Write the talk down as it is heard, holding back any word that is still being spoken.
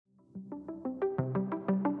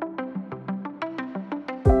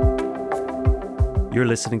You're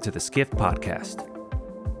listening to the Skift podcast.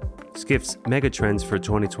 Skift's Megatrends for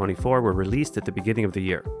 2024 were released at the beginning of the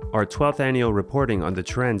year, our 12th annual reporting on the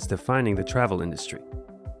trends defining the travel industry.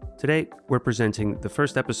 Today, we're presenting the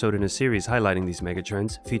first episode in a series highlighting these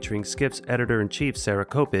megatrends, featuring Skift's editor-in-chief Sarah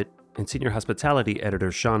Kopit and senior hospitality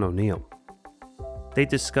editor Sean O'Neill. They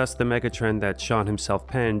discussed the megatrend that Sean himself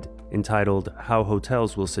penned, entitled How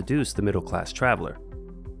Hotels Will Seduce the Middle-Class Traveler,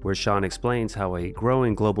 where Sean explains how a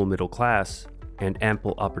growing global middle class and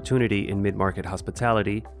ample opportunity in mid-market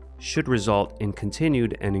hospitality should result in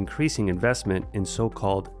continued and increasing investment in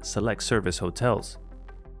so-called select service hotels.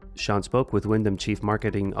 Sean spoke with Wyndham Chief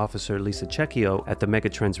Marketing Officer Lisa Checchio at the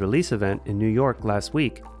Megatrends release event in New York last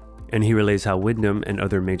week, and he relays how Wyndham and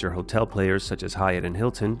other major hotel players such as Hyatt and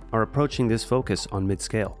Hilton are approaching this focus on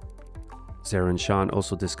Midscale. Sarah and Sean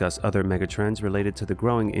also discuss other megatrends related to the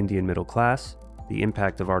growing Indian middle class, the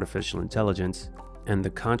impact of artificial intelligence, and the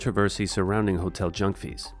controversy surrounding hotel junk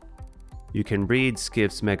fees. You can read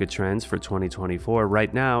Skift's Megatrends for 2024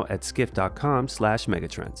 right now at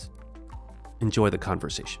skift.com/megatrends. Enjoy the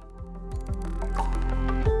conversation.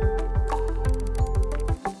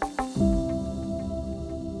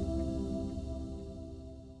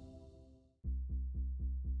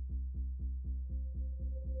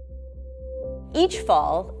 Each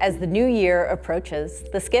fall, as the new year approaches,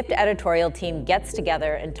 the Skift editorial team gets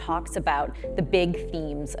together and talks about the big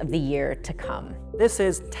themes of the year to come. This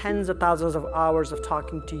is tens of thousands of hours of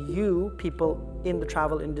talking to you, people in the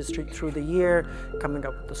travel industry through the year, coming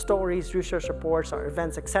up with the stories, research reports, our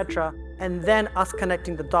events, etc. And then us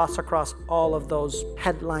connecting the dots across all of those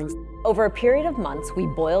headlines. Over a period of months, we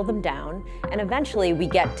boil them down, and eventually we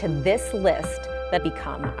get to this list that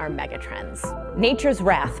become our megatrends. Nature's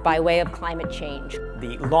wrath by way of climate change.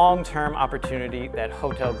 The long-term opportunity that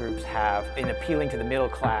hotel groups have in appealing to the middle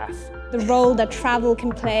class. The role that travel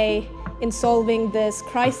can play in solving this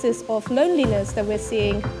crisis of loneliness that we're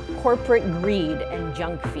seeing. Corporate greed and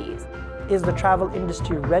junk fees. Is the travel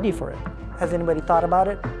industry ready for it? Has anybody thought about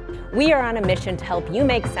it? We are on a mission to help you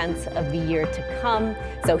make sense of the year to come.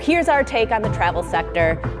 So here's our take on the travel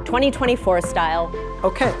sector, 2024 style.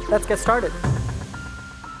 Okay, let's get started.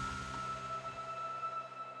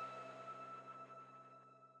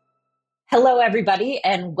 Hello, everybody,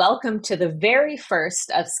 and welcome to the very first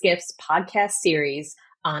of Skift's podcast series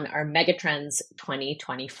on our Megatrends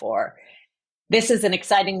 2024. This is an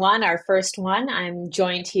exciting one, our first one. I'm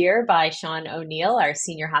joined here by Sean O'Neill, our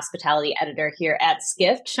senior hospitality editor here at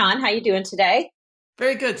Skift. Sean, how you doing today?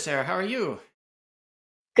 Very good, Sarah. How are you?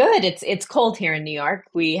 Good. It's cold here in New York.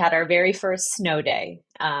 We had our very first snow day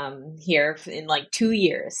here in like 2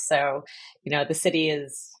 years. So, the city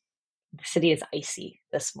is icy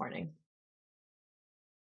this morning.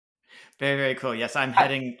 Very, very cool. Yes, I'm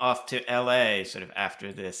heading off to LA sort of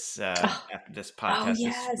after this podcast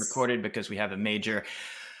is recorded, because we have a major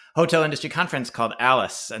hotel industry conference called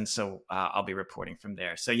Alice. And so I'll be reporting from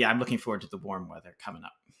there. So yeah, I'm looking forward to the warm weather coming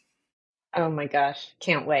up. Oh my gosh,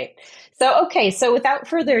 can't wait. So without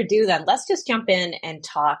further ado then, let's just jump in and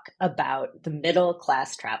talk about the middle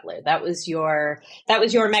class traveler. That was your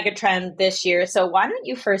megatrend this year. So why don't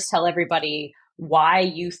you first tell everybody why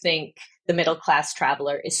you think the middle class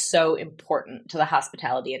traveler is so important to the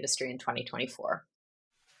hospitality industry in 2024?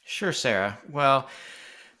 Sure, Sarah. Well,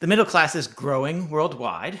 the middle class is growing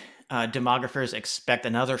worldwide. Demographers expect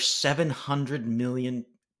another 700 million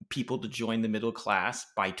people to join the middle class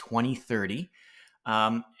by 2030.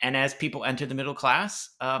 And as people enter the middle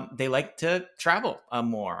class, they like to travel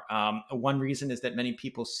more. One reason is that many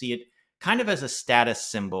people see it kind of as a status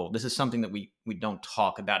symbol. This is something that we don't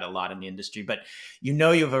talk about a lot in the industry, but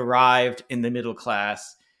you've arrived in the middle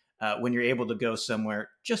class when you're able to go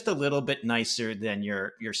somewhere just a little bit nicer than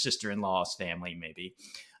your sister-in-law's family, maybe.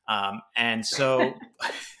 And so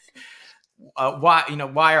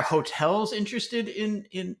why are hotels interested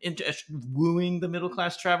in just wooing the middle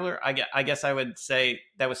class traveler? I guess I would say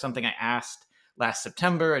that was something I asked last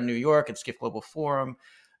September in New York at Skift Global Forum.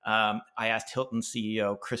 I asked Hilton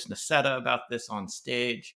CEO Chris Nassetta about this on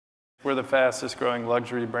stage. We're the fastest growing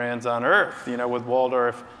luxury brands on earth, with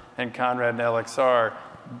Waldorf and Conrad and LXR.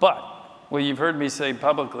 But what you've heard me say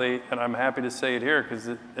publicly, and I'm happy to say it here because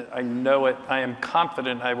I know it, I am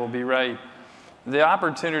confident I will be right. The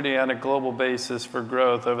opportunity on a global basis for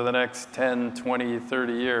growth over the next 10, 20,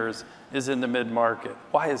 30 years is in the mid-market.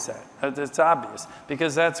 Why is that? It's obvious,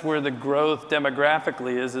 because that's where the growth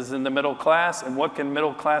demographically is in the middle class. And what can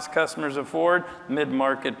middle class customers afford?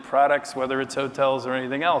 Mid-market products, whether it's hotels or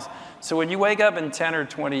anything else. So when you wake up in 10 or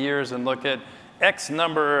 20 years and look at X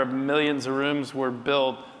number of millions of rooms were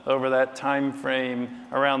built over that time frame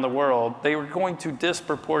around the world, they were going to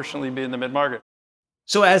disproportionately be in the mid-market.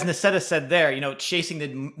 So as Niseta said there,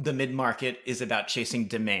 chasing the mid-market is about chasing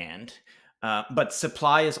demand. But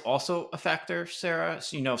supply is also a factor, Sarah.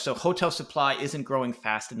 So hotel supply isn't growing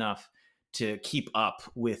fast enough to keep up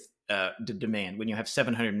with the demand. When you have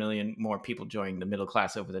 700 million more people joining the middle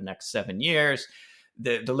class over the next 7 years,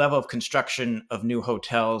 the level of construction of new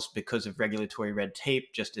hotels because of regulatory red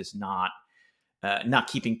tape just is not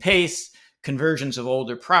keeping pace. Conversions of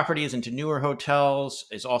older properties into newer hotels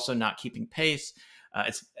is also not keeping pace.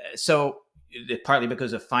 It's partly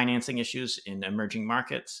because of financing issues in emerging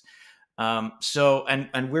markets.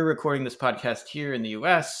 And we're recording this podcast here in the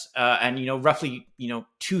U.S. And roughly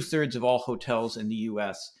 2/3 of all hotels in the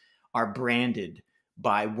U.S. are branded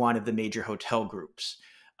by one of the major hotel groups.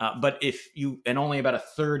 But and only about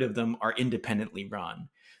 1/3 of them are independently run.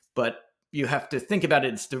 But you have to think about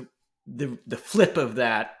it. It's the flip of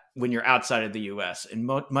that when you're outside of the U.S. In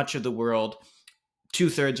much of the world,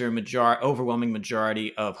 2/3 or overwhelming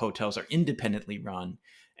majority of hotels are independently run,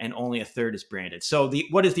 and only 1/3 is branded. So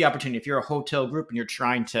what is the opportunity? If you're a hotel group and you're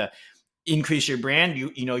trying to increase your brand,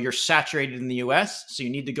 you're saturated in the U.S., so you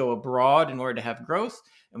need to go abroad in order to have growth.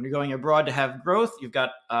 And when you're going abroad to have growth, you've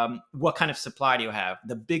got what kind of supply do you have?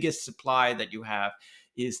 The biggest supply that you have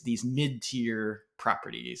is these mid-tier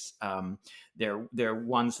properties. They're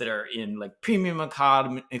ones that are in like premium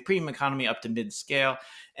economy up to mid-scale.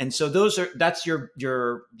 And so that's your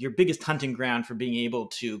biggest hunting ground for being able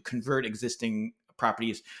to convert existing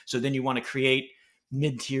properties. So then you want to create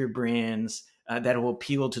mid-tier brands that will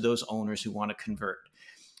appeal to those owners who want to convert.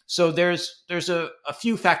 So there's a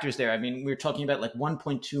few factors there. I mean, we're talking about like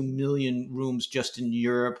 1.2 million rooms just in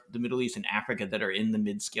Europe, the Middle East, and Africa that are in the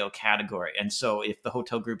mid-scale category. And so if the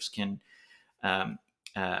hotel groups can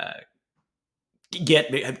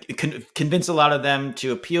convince a lot of them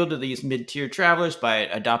to appeal to these mid-tier travelers by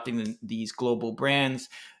adopting these global brands,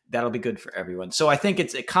 that'll be good for everyone. So I think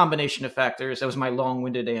it's a combination of factors. That was my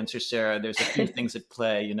long-winded answer, Sarah. There's a few things at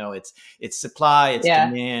play. It's supply, it's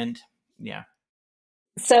demand. Yeah.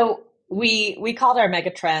 So we called our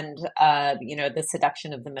megatrend, the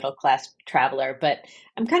seduction of the middle class traveler. But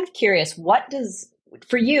I'm kind of curious, what does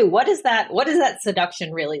that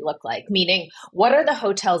seduction really look like? Meaning, what are the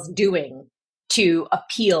hotels doing to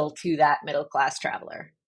appeal to that middle class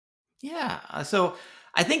traveler? Yeah. So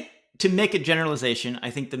I think, to make a generalization, I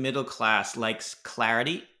think the middle class likes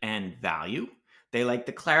clarity and value. They like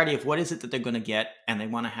the clarity of what is it that they're going to get, and they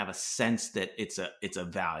want to have a sense that it's a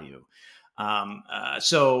value.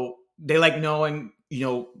 So they like knowing,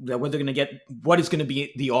 that what they're going to get, what is going to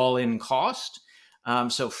be the all-in cost.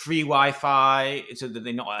 So free Wi-Fi, so that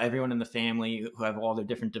they know everyone in the family who have all their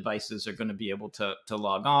different devices are going to be able to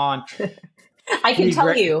log on. I can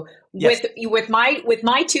tell you, yes. with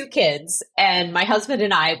my 2 kids and my husband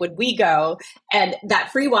and I, when we go, and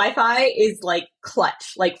that free Wi-Fi is like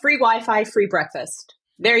clutch, like free Wi-Fi, free breakfast.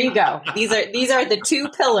 There you go. These are the 2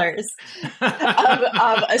 pillars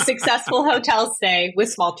of a successful hotel stay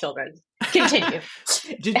with small children. Continue.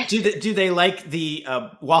 Do they like the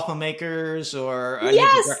waffle makers or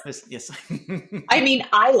yes. breakfast? Yes. I mean,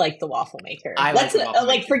 I like the waffle maker.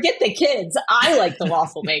 Forget the kids. I like the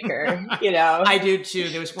waffle maker. I do too.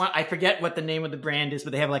 There was one. I forget what the name of the brand is,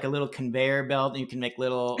 but they have like a little conveyor belt, and you can make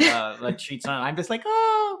little like treats on it. I'm just like,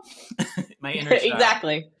 oh, my inner child.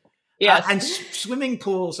 Exactly. Yes. And swimming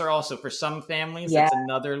pools are also, for some families, Yeah. that's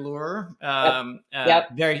another lure.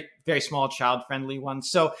 Yep. Very, very small child-friendly ones.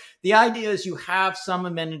 So the idea is you have some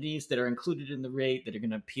amenities that are included in the rate that are going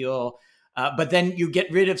to appeal, but then you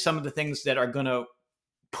get rid of some of the things that are going to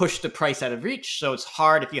push the price out of reach. So it's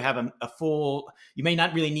hard if you have a full, you may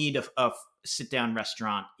not really need a sit-down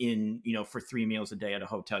restaurant for 3 meals a day at a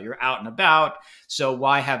hotel. You're out and about. So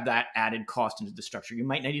why have that added cost into the structure? You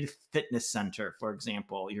might need a fitness center, for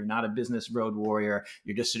example. You're not a business road warrior.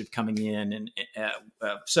 You're just sort of coming in. And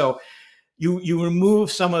so you remove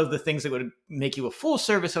some of the things that would make you a full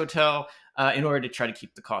service hotel in order to try to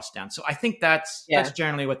keep the cost down. So I think that's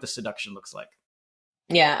generally what the seduction looks like.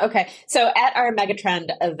 Yeah. Okay. So at our Megatrend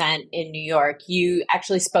event in New York, you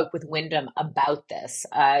actually spoke with Wyndham about this.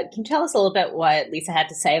 Can you tell us a little bit what Lisa had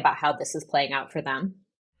to say about how this is playing out for them?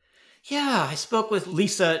 Yeah, I spoke with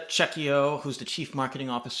Lisa Checchio, who's the Chief Marketing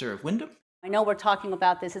Officer of Wyndham. I know we're talking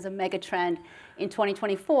about this as a megatrend in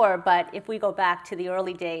 2024, but if we go back to the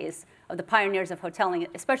early days of the pioneers of hoteling,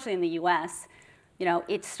 especially in the U.S.,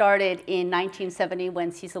 it started in 1970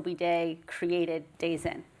 when Cecil B. Day created Days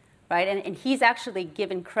Inn. Right? And he's actually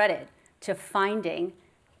given credit to finding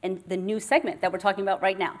the new segment that we're talking about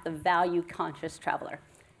right now, the value-conscious traveler.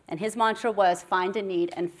 And his mantra was find a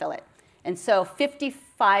need and fill it. And so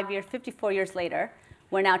 54 years later,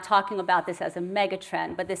 We're now talking about this as a mega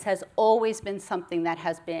trend, but this has always been something that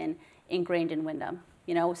has been ingrained in Wyndham.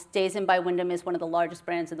 You know, Days Inn by Wyndham is one of the largest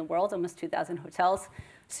brands in the world, almost 2,000 hotels.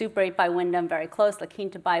 Super 8 by Wyndham, very close. La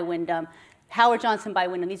Quinta by Wyndham. Howard Johnson by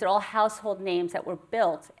Wyndham. These are all household names that were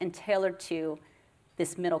built and tailored to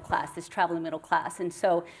this middle class, this traveling middle class. And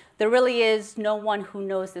so there really is no one who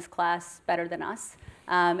knows this class better than us.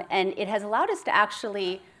 And it has allowed us to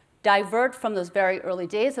actually divert from those very early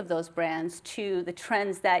days of those brands to the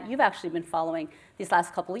trends that you've actually been following these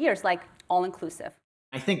last couple of years, like all-inclusive.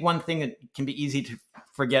 I think one thing that can be easy to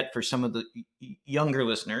forget for some of the younger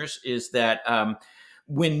listeners is that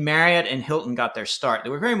when Marriott and Hilton got their start, they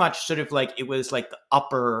were very much sort of like, it was like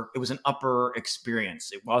it was an upper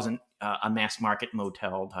experience. It wasn't a mass market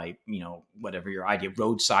motel type, you know, whatever your idea,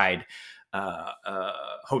 roadside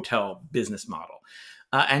hotel business model.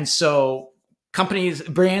 And so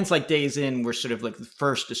brands like Days Inn were sort of like the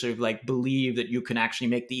first to sort of like believe that you can actually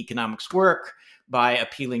make the economics work by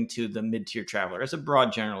appealing to the mid-tier traveler, as a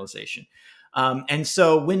broad generalization. And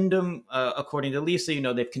so Wyndham, according to Lisa, you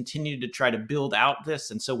know, they've continued to try to build out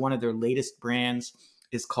this. And so one of their latest brands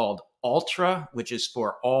is called Ultra, which is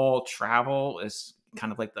for all travel, is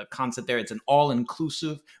kind of like the concept there. It's an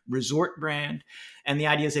all-inclusive resort brand. And the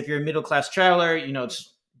idea is if you're a middle-class traveler, you know,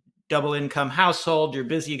 it's double income household, you're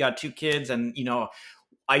busy, you got 2 kids, and, you know,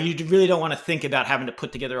 you really don't want to think about having to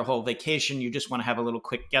put together a whole vacation. You just want to have a little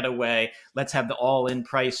quick getaway. Let's have the all-in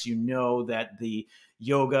price. You know that the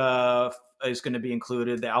yoga is going to be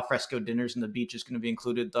included. The alfresco dinners on the beach is going to be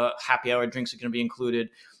included. The happy hour drinks are going to be included.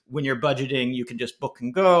 When you're budgeting, you can just book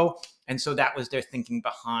and go. And so that was their thinking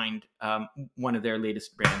behind one of their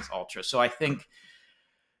latest brands, Ultra. So I think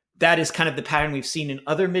that is kind of the pattern we've seen in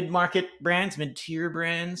other mid-market brands, mid-tier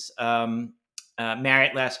brands.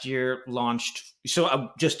 Marriott last year launched. So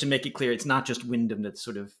just to make it clear, it's not just Wyndham that's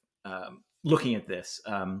sort of looking at this.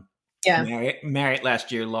 Marriott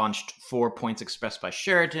last year launched 4 Points Express by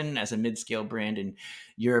Sheraton as a mid-scale brand in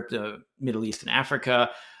Europe, the Middle East, and Africa.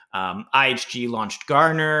 IHG launched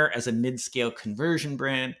Garner as a mid-scale conversion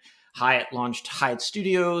brand. Hyatt launched Hyatt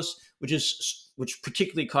Studios, which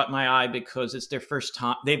particularly caught my eye because it's their first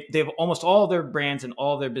time. They've almost all their brands and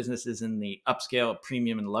all their businesses in the upscale,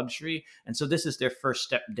 premium, and luxury. And so this is their first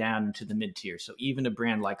step down to the mid-tier. So even a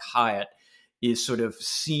brand like Hyatt is sort of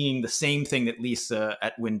seeing the same thing that Lisa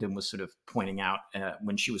at Wyndham was sort of pointing out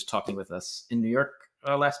when she was talking with us in New York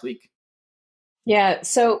last week. Yeah.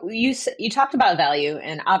 So you talked about value,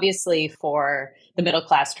 and obviously for the middle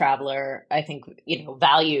class traveler, I think, you know,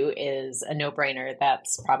 value is a no-brainer.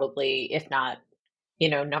 That's probably, if not, you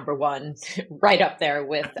know, number one, right up there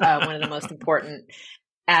with one of the most important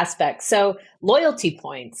aspects. So loyalty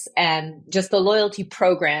points and just the loyalty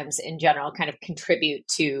programs in general kind of contribute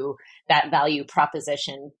to that value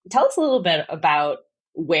proposition. Tell us a little bit about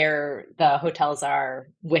where the hotels are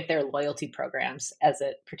with their loyalty programs as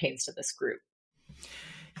it pertains to this group.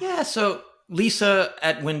 Yeah, so Lisa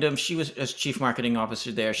at Wyndham, she was as chief marketing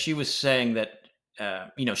officer there. She was saying that,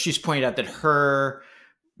 you know, she's pointed out that her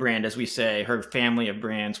brand, as we say, her family of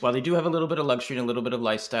brands, while they do have a little bit of luxury and a little bit of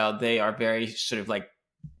lifestyle, they are very sort of like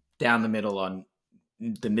down the middle on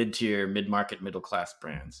the mid-tier, mid-market, middle-class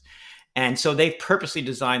brands. And so they've purposely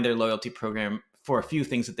designed their loyalty program for a few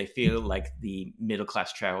things that they feel like the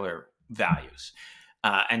middle-class traveler values.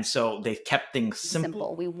 And so they've kept things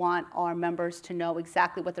simple. We want our members to know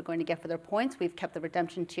exactly what they're going to get for their points. We've kept the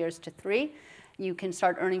redemption tiers to 3. You can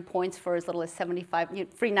start earning points for as little as 75,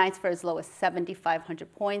 free nights for as low as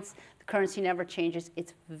 7,500 points. The currency never changes.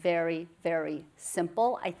 It's very, very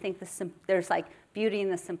simple. I think there's like beauty in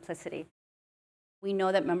the simplicity. We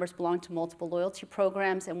know that members belong to multiple loyalty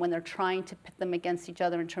programs, and when they're trying to pit them against each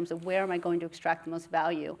other in terms of where am I going to extract the most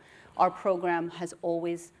value, our program has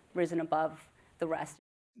always risen above the rest.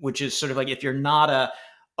 Which is sort of like if you're not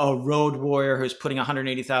a road warrior who's putting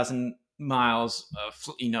 180,000 miles,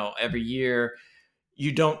 every year,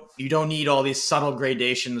 you don't need all these subtle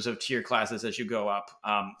gradations of tier classes as you go up.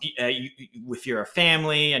 If you're a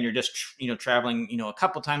family and you're just traveling a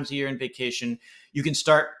couple times a year in vacation, you can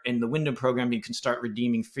start in the Wyndham program. You can start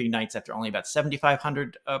redeeming free nights after only about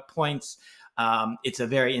 7,500 points. It's a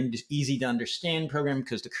very easy to understand program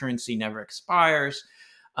because the currency never expires.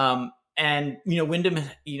 And Wyndham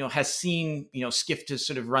has seen Skift has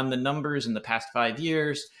sort of run the numbers in the past 5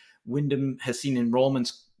 years. Wyndham has seen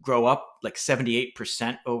enrollments grow up like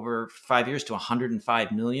 78% over 5 years to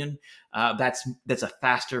 105 million. That's a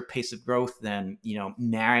faster pace of growth than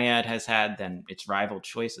Marriott has had, than its rival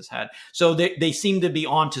Choice has had. So they seem to be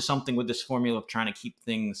onto something with this formula of trying to keep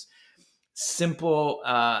things simple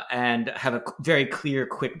and have a very clear,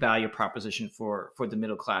 quick value proposition for the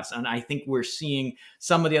middle class. And I think we're seeing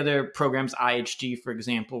some of the other programs, IHG, for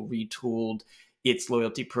example, retooled its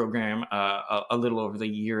loyalty program a little over the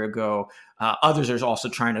year ago. Others are also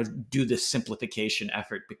trying to do this simplification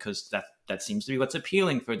effort because that seems to be what's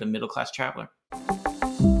appealing for the middle class traveler.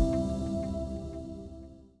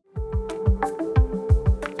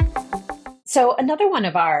 So another one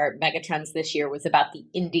of our megatrends this year was about the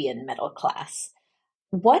Indian middle class.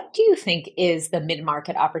 What do you think is the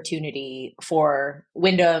mid-market opportunity for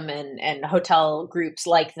Wyndham and hotel groups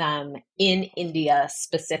like them in India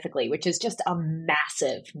specifically, which is just a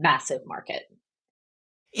massive, massive market?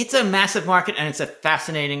 It's a massive market, and it's a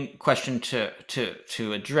fascinating question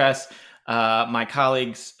to address. My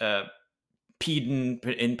colleagues, Peden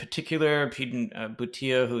in particular, Peden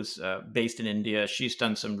Bhutia, who's based in India, she's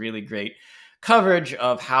done some really great coverage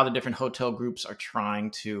of how the different hotel groups are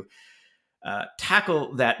trying to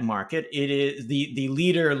tackle that market. It is the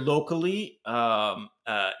leader locally,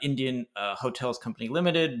 Indian Hotels Company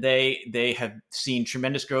Limited. They have seen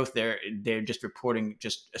tremendous growth. They're just reporting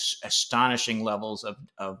just astonishing levels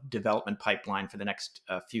of development pipeline for the next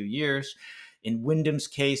few years. In Wyndham's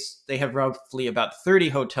case, they have roughly about 30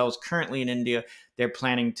 hotels currently in India. They're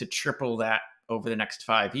planning to triple that over the next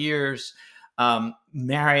 5 years.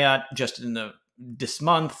 Marriott, just this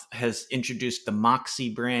month, has introduced the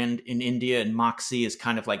Moxie brand in India, and Moxie is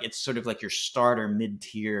it's sort of like your starter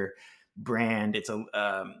mid-tier brand. It's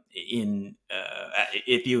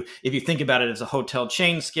if you think about it as a hotel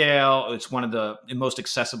chain scale, it's one of the most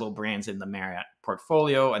accessible brands in the Marriott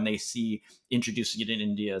portfolio, and they see introducing it in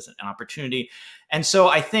India as an opportunity. And so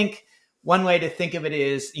I think one way to think of it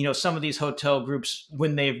is, some of these hotel groups,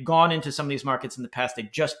 when they've gone into some of these markets in the past, they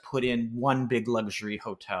just put in one big luxury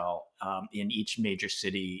hotel in each major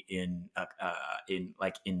city in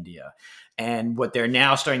like India. And what they're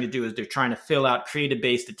now starting to do is they're trying to create a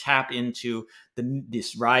base to tap into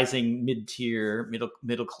this rising mid-tier,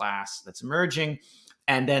 middle class that's emerging.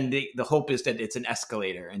 And then the hope is that it's an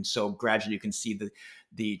escalator. And so gradually you can see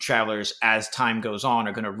the travelers, as time goes on,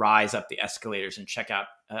 are going to rise up the escalators and check out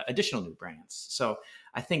additional new brands. So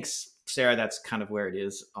I think, Sarah, that's kind of where it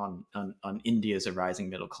is on India's a rising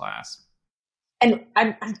middle class. And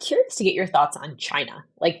I'm curious to get your thoughts on China.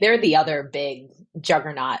 Like, they're the other big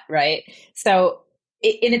juggernaut, right? So,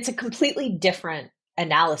 and it's a completely different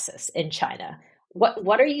analysis in China.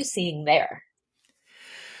 What are you seeing there?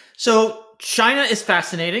 So China is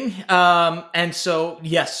fascinating. And so,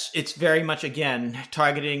 yes, it's very much, again,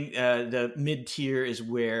 targeting the mid-tier is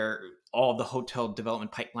where all the hotel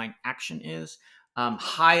development pipeline action is.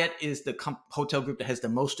 Hyatt is the hotel group that has the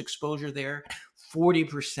most exposure there.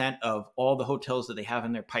 40% of all the hotels that they have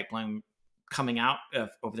in their pipeline coming out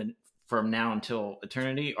from now until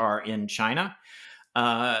eternity are in China.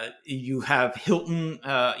 You have Hilton,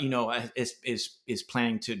 is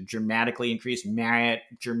planning to dramatically increase. Marriott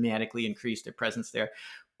dramatically increase their presence there.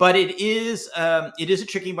 But it is a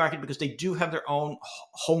tricky market because they do have their own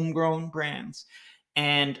homegrown brands,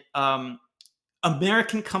 and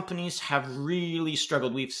American companies have really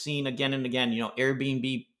struggled. We've seen again and again,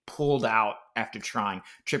 Airbnb pulled out after trying.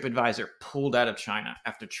 TripAdvisor pulled out of China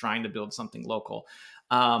after trying to build something local.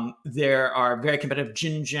 There are very competitive.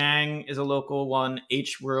 Jinjiang is a local one.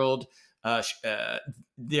 H World.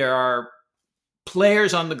 There are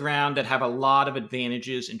players on the ground that have a lot of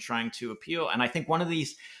advantages in trying to appeal. And I think one of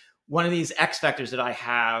these X factors that I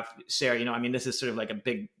have, Sarah, this is sort of like a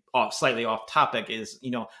big, slightly off topic, is,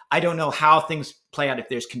 I don't know how things play out if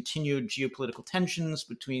there's continued geopolitical tensions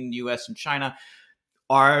between the US and China.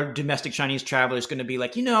 Are domestic Chinese travelers going to be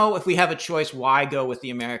like, if we have a choice, why go with the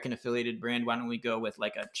American affiliated brand? Why don't we go with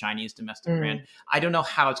like a Chinese domestic brand? I don't know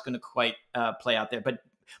how it's going to quite play out there.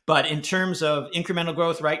 But in terms of incremental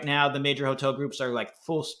growth right now, the major hotel groups are like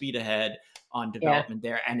full speed ahead on development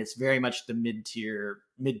there. And it's very much the mid-tier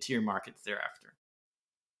markets thereafter.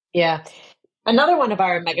 Yeah. Another one of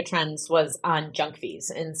our megatrends was on junk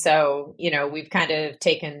fees. And so, we've kind of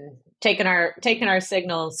taken our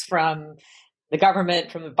signals from the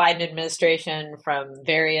government, from the Biden administration, from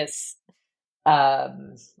various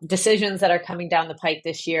decisions that are coming down the pike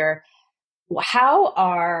this year.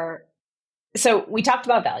 So we talked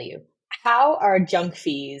about value. How are junk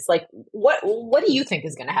fees, like what do you think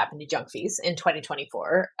is going to happen to junk fees in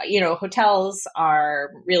 2024? Hotels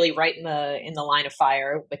are really right in the line of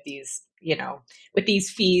fire with these, with these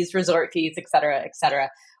fees, resort fees, et cetera, et cetera.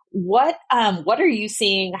 What are you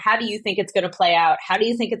seeing? How do you think it's going to play out? How do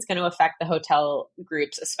you think it's going to affect the hotel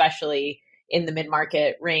groups, especially in the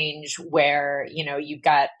mid-market range where, you've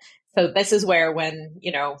got, so this is where when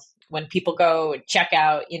when people go check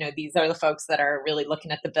out, these are the folks that are really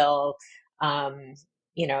looking at the bill, and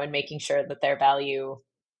making sure that their value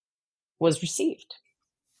was received.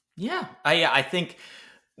 Yeah, I think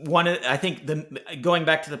going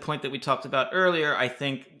back to the point that we talked about earlier, I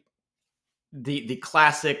think the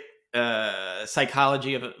classic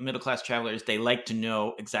psychology of a middle class traveler is they like to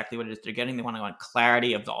know exactly what it is they're getting. They want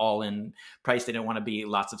clarity of the all in price. They don't want to be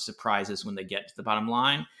lots of surprises when they get to the bottom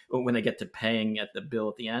line or when they get to paying at the bill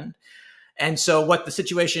at the end. And so what the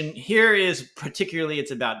situation here is, particularly,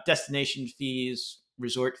 it's about destination fees,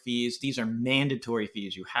 resort fees. These are mandatory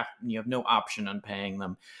fees. You have no option on paying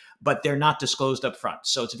them, but they're not disclosed up front.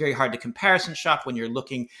 So it's very hard to comparison shop when you're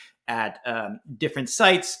looking at different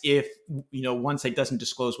sites if one site doesn't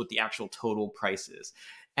disclose what the actual total price is.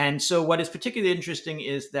 And so what is particularly interesting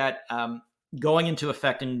is that going into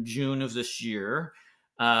effect in June of this year,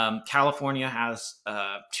 California has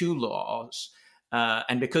 2 laws.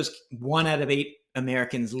 And because 1 out of 8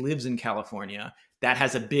 Americans lives in California, that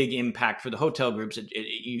has a big impact for the hotel groups.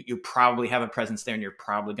 You probably have a presence there, and you're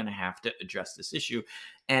probably going to have to address this issue.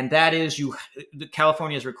 And that is,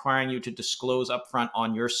 California is requiring you to disclose upfront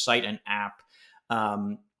on your site and app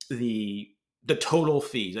the total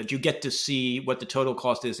fees, that you get to see what the total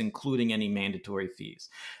cost is, including any mandatory fees.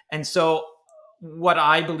 And so what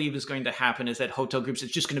I believe is going to happen is that hotel groups,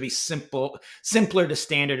 it's just going to be simpler to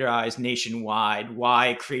standardize nationwide.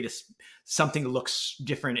 Why create something that looks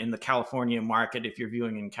different in the California market if you're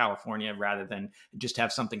viewing in California rather than just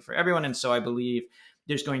have something for everyone? And so I believe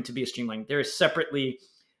there's going to be a streamlining. There is separately,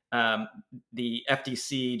 the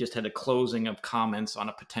FTC just had a closing of comments on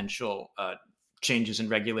a potential changes in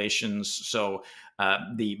regulations. So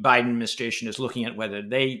the Biden administration is looking at whether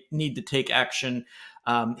they need to take action.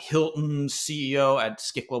 Hilton's CEO at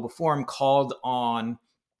Skift Global Forum called on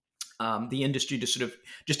the industry to sort of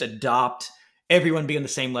just adopt, everyone be on the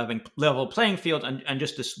same level playing field. And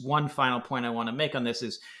just this one final point I want to make on this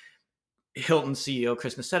is Hilton CEO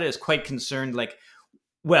Chris Nassetta is quite concerned,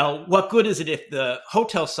 well, what good is it if the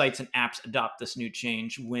hotel sites and apps adopt this new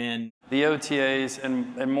change when the OTAs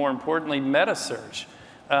and more importantly, meta search?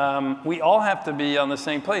 We all have to be on the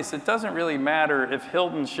same place. It doesn't really matter if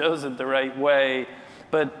Hilton shows it the right way,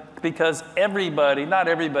 but because everybody, not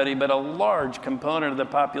everybody, but a large component of the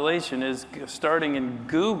population is starting in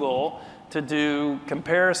Google to do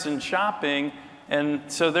comparison shopping. And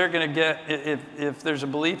so they're going to get, if there's a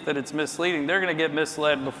belief that it's misleading, they're going to get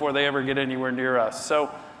misled before they ever get anywhere near us.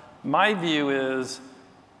 So my view is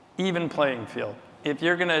even playing field. If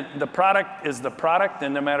you're the product is the product,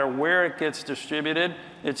 and no matter where it gets distributed,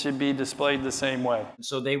 it should be displayed the same way.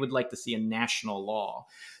 So they would like to see a national law.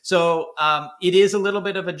 So it is a little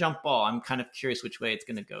bit of a jump ball. I'm kind of curious which way it's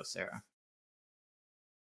going to go, Sarah.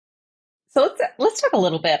 So let's talk a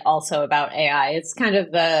little bit also about AI. It's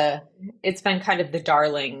been kind of the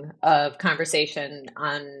darling of conversation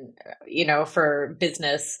on, for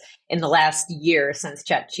business in the last year since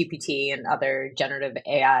ChatGPT and other generative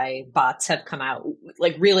AI bots have come out,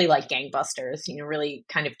 really like gangbusters, really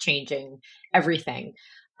kind of changing everything.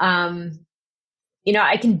 I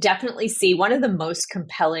can definitely see one of the most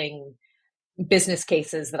compelling business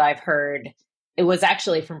cases that I've heard. It was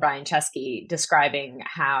actually from Brian Chesky describing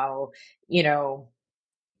how they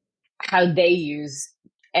use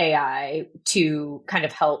AI to kind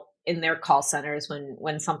of help in their call centers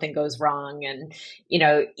when something goes wrong. And,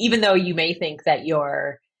 even though you may think that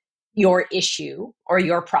your issue or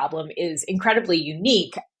your problem is incredibly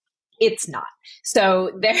unique, it's not.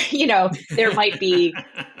 So there might be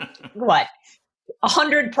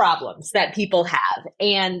 100 problems that people have.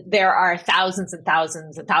 And there are thousands and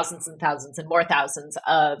thousands and thousands and thousands and more thousands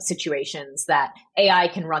of situations that AI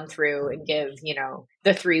can run through and give,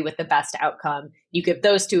 the 3 with the best outcome. You give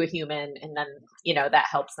those to a human and then, that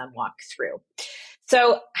helps them walk through.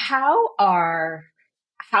 So how are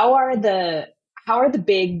the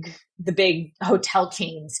big hotel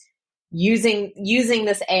chains using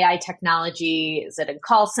this AI technology? Is it in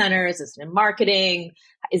call centers? Is it in marketing?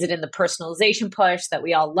 Is it in the personalization push that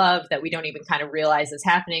we all love that we don't even kind of realize is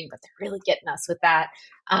happening, but they're really getting us with that?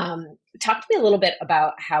 Talk to me a little bit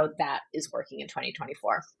about how that is working in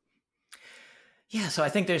 2024. Yeah, so I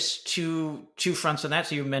think there's two fronts on that.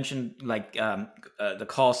 So you mentioned the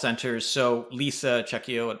call centers. So Lisa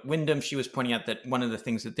Checchio at Wyndham, she was pointing out that one of the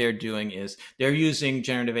things that they're doing is they're using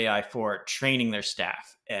generative AI for training their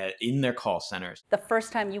staff in their call centers. The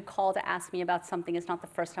first time you call to ask me about something is not the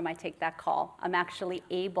first time I take that call. I'm actually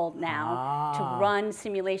able now to run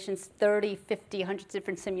simulations, 30, 50, 100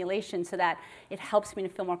 different simulations so that it helps me to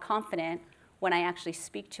feel more confident when I actually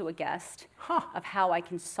speak to a guest of how I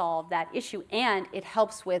can solve that issue. And it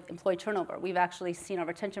helps with employee turnover. We've actually seen our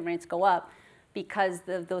retention rates go up because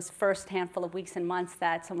those first handful of weeks and months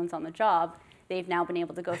that someone's on the job, they've now been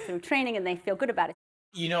able to go through training and they feel good about it.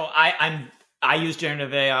 You know, I use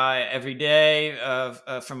generative AI every day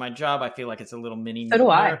for my job. I feel like it's a little mini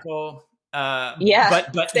miracle. Yeah,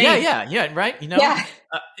 but same. yeah, right. You know, Yeah.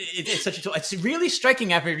 It's such a tool. It's really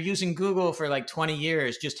striking after using Google for like 20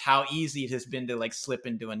 years, just how easy it has been to like slip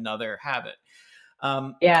into another habit.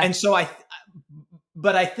 And so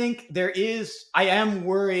but I think I am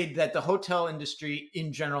worried that the hotel industry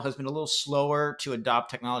in general has been a little slower to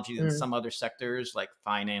adopt technology than some other sectors like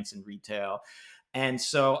finance and retail. And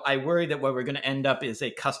so I worry that what we're going to end up is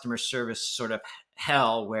a customer service sort of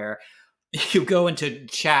hell where you go into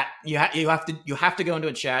chat, you have to go into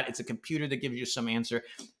a chat. It's a computer that gives you some answer.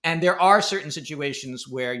 And there are certain situations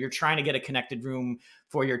where you're trying to get a connected room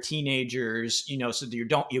for your teenagers, you know, so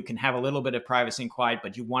that you can have a little bit of privacy and quiet,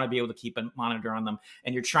 but you want to be able to keep a monitor on them.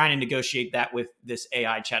 And you're trying to negotiate that with this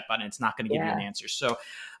AI chat button. It's not going to give you an answer. So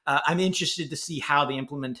I'm interested to see how the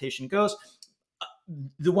implementation goes.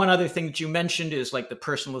 The one other thing that you mentioned is like the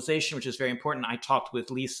personalization, which is very important. I talked with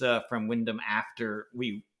Lisa from Wyndham after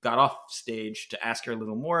we got off stage to ask her a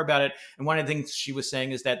little more about it. And one of the things she was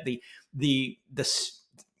saying is that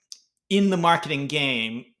in the marketing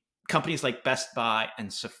game, companies like Best Buy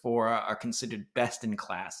and Sephora are considered best in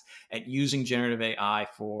class at using generative AI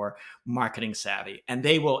for marketing savvy. And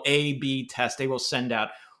they will A/B test. They will send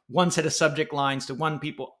out one set of subject lines to one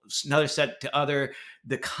people, another set to other.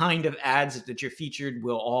 The kind of ads that you're featured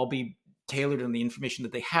will all be tailored on the information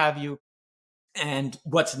that they have you. And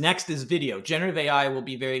what's next is video. Generative AI will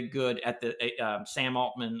be very good at Sam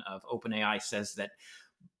Altman of OpenAI says that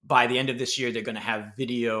by the end of this year, they're going to have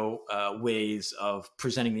video ways of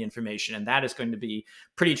presenting the information. And that is going to be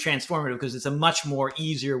pretty transformative because it's a much more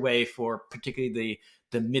easier way for particularly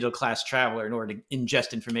the middle-class traveler in order to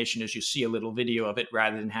ingest information as you see a little video of it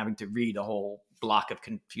rather than having to read a whole block of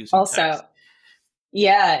confusing text.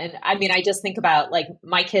 Yeah. And I mean, I just think about like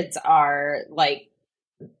my kids are like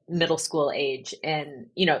middle school age and,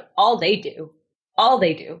 you know, all they do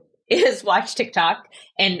is watch TikTok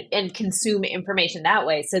and consume information that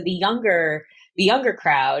way. So the younger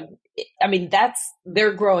crowd, I mean,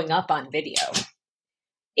 they're growing up on video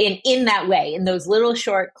in that way, in those little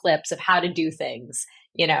short clips of how to do things,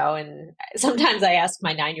 you know. And sometimes I ask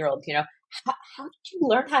my 9-year-old, you know, how did you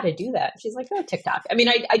learn how to do that? She's like, oh, TikTok. I mean,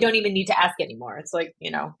 I don't even need to ask anymore. It's like, you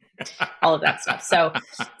know, all of that stuff. So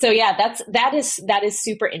yeah, that is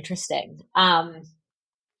super interesting.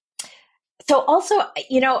 So also,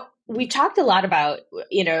 you know, we talked a lot about,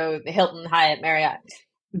 you know, the Hilton, Hyatt, Marriott,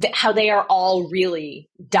 how they are all really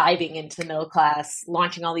diving into the middle class,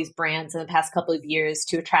 launching all these brands in the past couple of years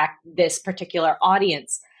to attract this particular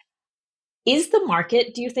audience. Is the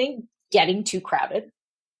market, do you think, getting too crowded?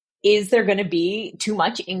 Is there going to be too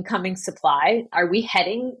much incoming supply? Are we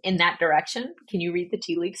heading in that direction? Can you read the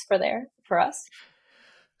tea leaves for us?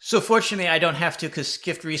 So fortunately, I don't have to because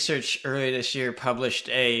Skift Research earlier this year published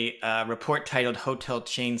a report titled Hotel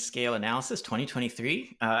Chain Scale Analysis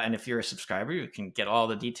 2023. And if you're a subscriber, you can get all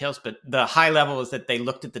the details. But the high level is that they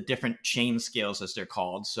looked at the different chain scales, as they're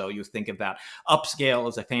called. So you think about upscale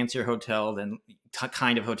as a fancier hotel than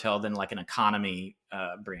kind of hotel than like an economy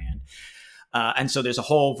brand. And so there's a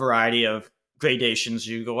whole variety of gradations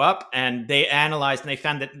you go up. And they analyzed and they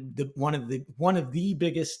found that one of the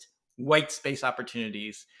biggest white space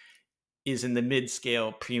opportunities is in the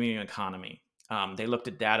mid-scale premium economy. They looked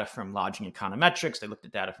at data from Lodging Econometrics. They looked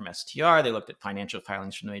at data from STR. They looked at financial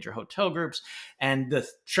filings from the major hotel groups. And the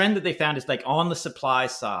trend that they found is like on the supply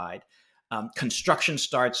side, construction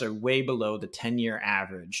starts are way below the 10-year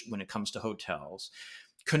average when it comes to hotels.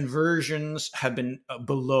 Conversions have been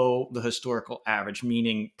below the historical average,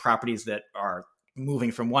 meaning properties that are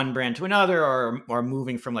moving from one brand to another or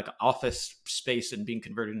moving from like office space and being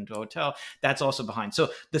converted into a hotel, that's also behind. So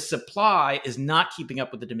the supply is not keeping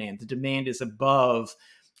up with the demand. The demand is above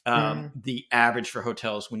the average for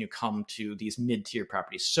hotels when you come to these mid-tier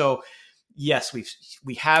properties. So yes,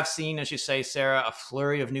 we have seen, as you say, Sarah, a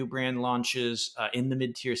flurry of new brand launches in the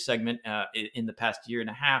mid-tier segment in the past year and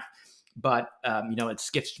a half. But you know, it's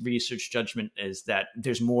Skift's research judgment is that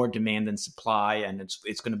there's more demand than supply, and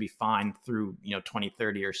it's going to be fine through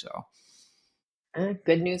 2030 or so.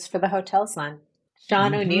 Good news for the hotels then.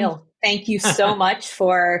 Sean O'Neill, thank you so much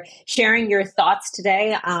for sharing your thoughts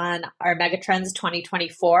today on our Megatrends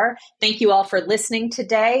 2024. Thank you all for listening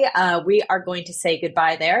today. We are going to say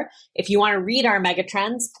goodbye there. If you want to read our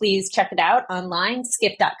Megatrends, please check it out online,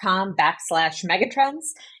 skift.com/Megatrends.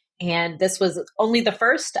 And this was only the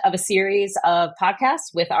first of a series of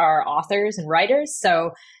podcasts with our authors and writers.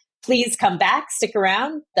 So please come back, stick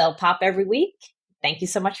around. They'll pop every week. Thank you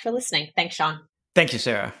so much for listening. Thanks, Sean. Thank you,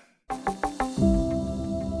 Sarah.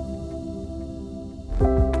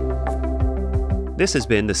 This has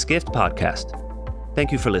been the Skift Podcast.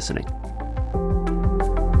 Thank you for listening.